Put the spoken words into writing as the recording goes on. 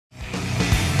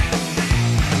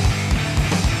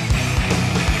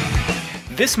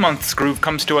This month's groove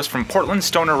comes to us from Portland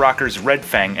stoner rockers Red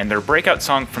Fang and their breakout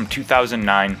song from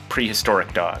 2009,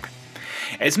 Prehistoric Dog.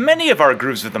 As many of our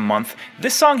grooves of the month,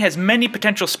 this song has many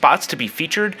potential spots to be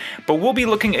featured, but we'll be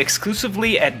looking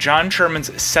exclusively at John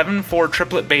Sherman's 7/4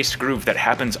 triplet-based groove that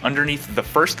happens underneath the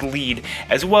first lead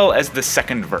as well as the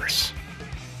second verse.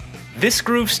 This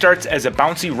groove starts as a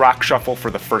bouncy rock shuffle for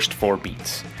the first 4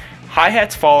 beats.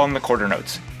 Hi-hats fall on the quarter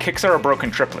notes. Kicks are a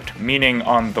broken triplet, meaning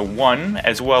on the 1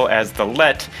 as well as the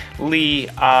let, li,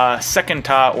 second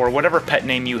ta, or whatever pet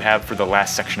name you have for the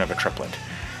last section of a triplet.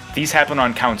 These happen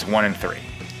on counts 1 and 3.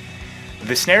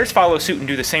 The snares follow suit and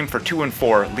do the same for 2 and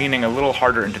 4, leaning a little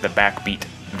harder into the backbeat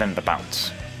than the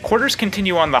bounce. Quarters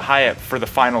continue on the hi-hat for the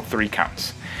final 3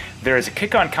 counts. There is a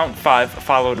kick on count 5,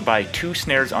 followed by 2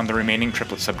 snares on the remaining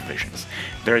triplet subdivisions.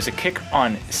 There is a kick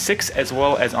on 6 as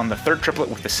well as on the third triplet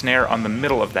with the snare on the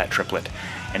middle of that triplet,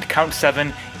 and count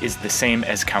 7 is the same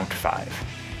as count 5.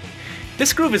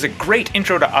 This groove is a great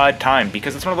intro to odd time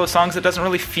because it's one of those songs that doesn't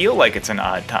really feel like it's an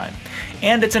odd time,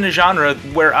 and it's in a genre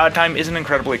where odd time isn't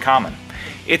incredibly common.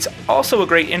 It's also a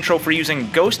great intro for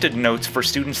using ghosted notes for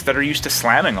students that are used to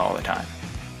slamming all the time.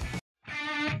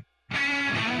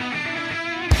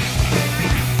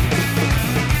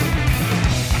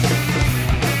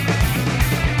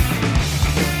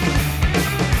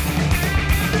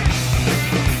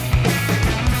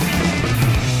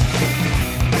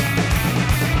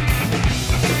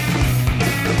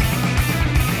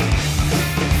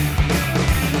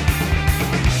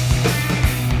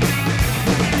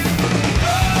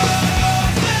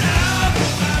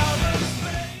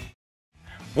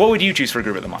 What would you choose for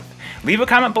Groove of the Month? Leave a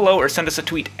comment below or send us a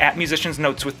tweet at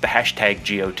musiciansnotes with the hashtag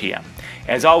GOTM.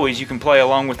 As always, you can play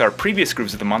along with our previous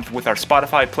Grooves of the Month with our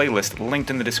Spotify playlist linked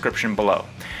in the description below.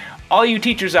 All you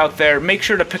teachers out there, make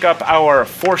sure to pick up our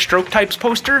 4 stroke types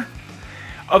poster,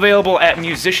 available at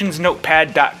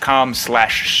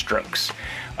musiciansnotepad.com/strokes.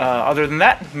 Other than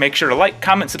that, make sure to like,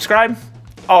 comment, subscribe,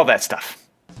 all that stuff.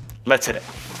 Let's hit it.